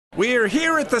We're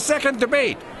here at the second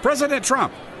debate. President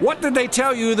Trump, what did they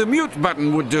tell you the mute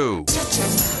button would do?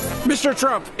 Mr.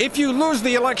 Trump, if you lose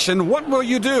the election, what will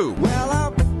you do? Well, I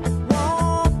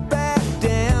won't back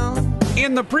down.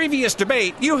 In the previous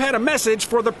debate, you had a message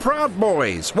for the Proud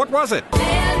Boys. What was it?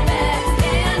 Stand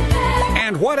back.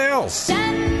 And what else?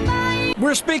 Stand by.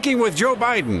 We're speaking with Joe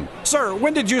Biden. Sir,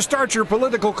 when did you start your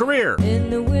political career? In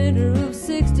the winter of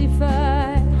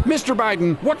 65. Mr.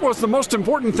 Biden, what was the most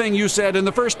important thing you said in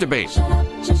the first debate? Shut up,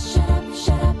 just shut up,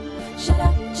 shut up, shut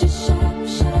up, just shut up,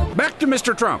 shut up. Back to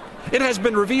Mr. Trump. It has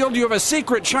been revealed you have a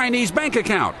secret Chinese bank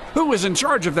account. Who is in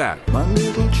charge of that? My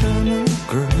little China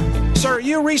girl. Sir,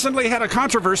 you recently had a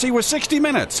controversy with 60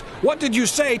 Minutes. What did you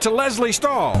say to Leslie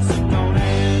Stahl? Don't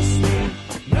ask me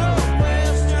no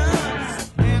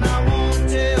questions, and I won't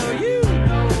tell you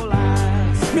no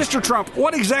lies. Mr. Trump,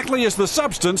 what exactly is the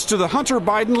substance to the Hunter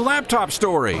Biden laptop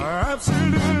story?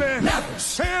 Absolutely never.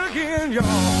 Say it again,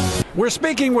 y'all. We're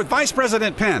speaking with Vice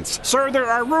President Pence. Sir, there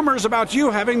are rumors about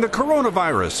you having the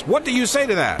coronavirus. What do you say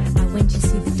to that? I went to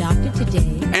see the doctor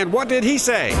today. And what did he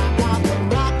say?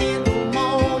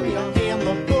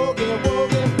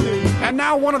 And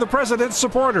now one of the president's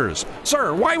supporters.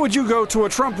 Sir, why would you go to a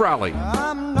Trump rally?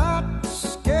 I'm not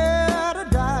scared of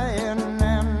dying,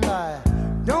 and I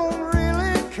don't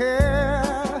really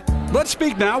care. Let's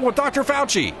speak now with Dr.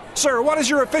 Fauci. Sir, what is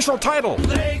your official title?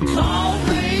 They call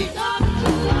me Dr.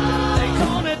 Love. They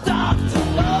call me Dr.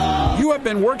 Love. You have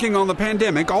been working on the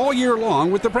pandemic all year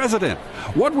long with the president.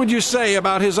 What would you say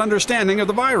about his understanding of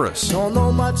the virus? Don't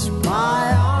know much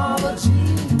biology.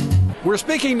 We're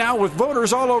speaking now with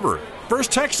voters all over.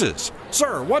 First, Texas.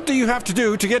 Sir, what do you have to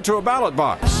do to get to a ballot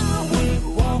box?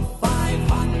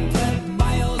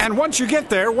 And once you get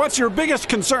there, what's your biggest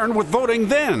concern with voting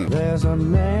then? There's a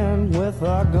man with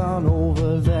a gun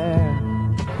over there.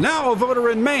 Now a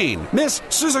voter in Maine. Miss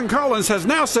Susan Collins has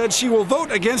now said she will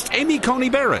vote against Amy Coney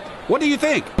Barrett. What do you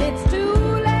think? It's too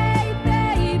late,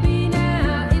 baby,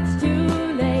 now it's too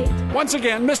late. Once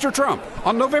again, Mr. Trump,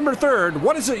 on November 3rd,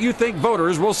 what is it you think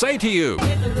voters will say to you?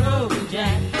 Hit the road,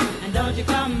 Jack, and don't you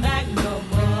come back no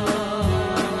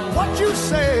more. What you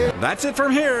say? That's it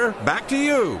from here. Back to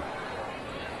you.